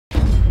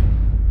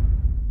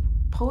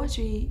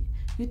poetry,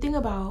 you think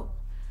about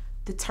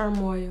the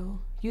turmoil,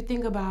 you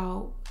think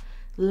about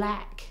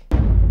lack,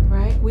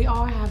 right? We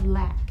all have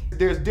lack.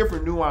 There's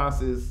different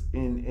nuances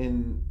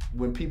in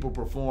when people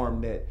perform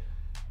that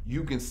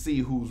you can see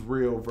who's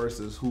real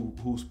versus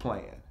who's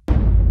playing.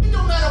 It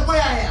don't matter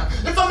where I am.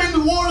 If I'm in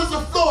New Orleans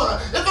or Florida,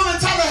 if I'm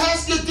in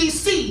Tallahassee or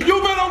DC.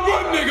 You better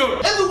run,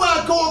 nigga! Everywhere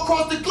I go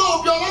across the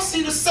globe, y'all, I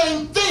see the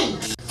same thing.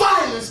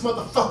 Violence,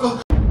 motherfucker.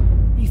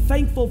 Be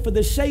thankful for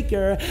the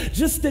shaker.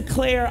 Just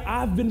declare,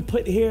 I've been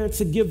put here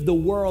to give the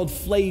world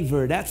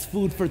flavor. That's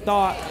food for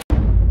thought.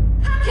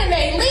 How can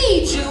they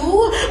lead you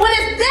when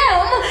it's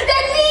them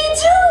that need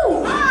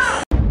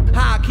you?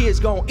 How kids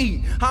gonna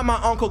eat? How my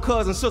uncle,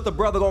 cousin, sister,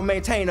 brother gonna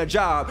maintain a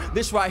job?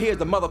 This right here is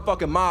the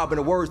motherfucking mob, in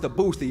the words to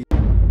Boosty.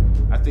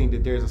 I think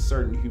that there's a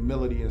certain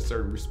humility and a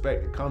certain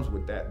respect that comes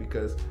with that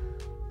because,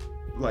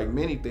 like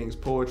many things,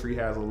 poetry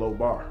has a low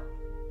bar.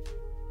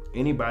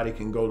 Anybody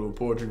can go to a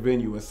poetry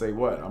venue and say,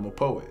 what, I'm a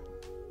poet.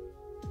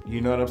 You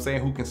know what I'm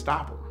saying? Who can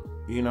stop them,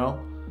 you know?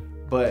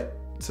 But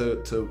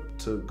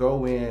to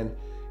go in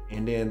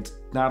and then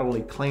not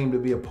only claim to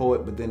be a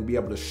poet, but then be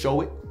able to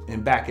show it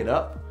and back it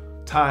up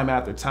time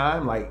after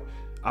time, like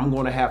I'm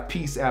gonna have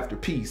piece after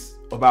piece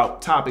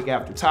about topic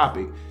after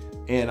topic,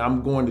 and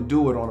I'm going to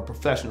do it on a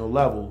professional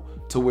level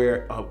to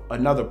where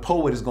another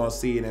poet is gonna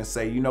see it and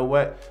say, you know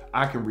what,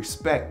 I can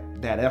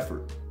respect that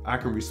effort. I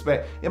can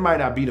respect, it might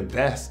not be the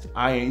best,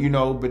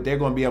 but they're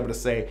gonna be able to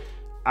say,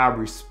 I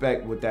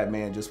respect what that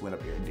man just went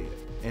up here and did.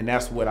 And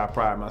that's what I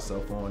pride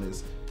myself on,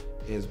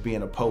 is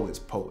being a poet's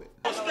poet.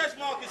 Stretch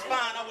mark is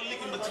fine, I was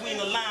looking between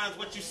the lines.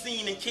 What you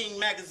seen in King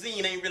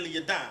magazine ain't really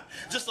a dime.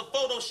 Just a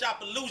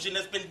Photoshop illusion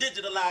that's been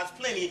digitalized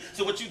plenty.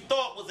 So what you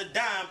thought was a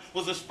dime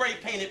was a spray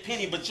painted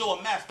penny, but you're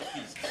a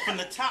masterpiece. From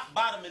the top,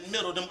 bottom, and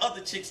middle, them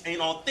other chicks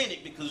ain't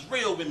authentic because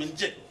real women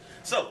jiggle.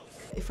 So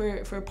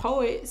for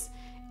poets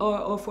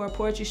or for a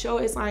poetry show,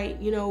 it's like,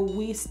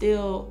 we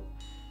still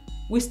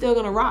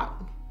gonna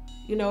rock.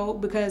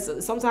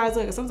 Because sometimes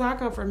I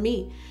come from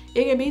me.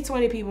 It can be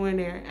 20 people in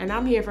there, and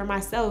I'm here for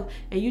myself,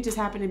 and you just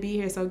happen to be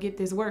here, so get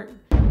this work.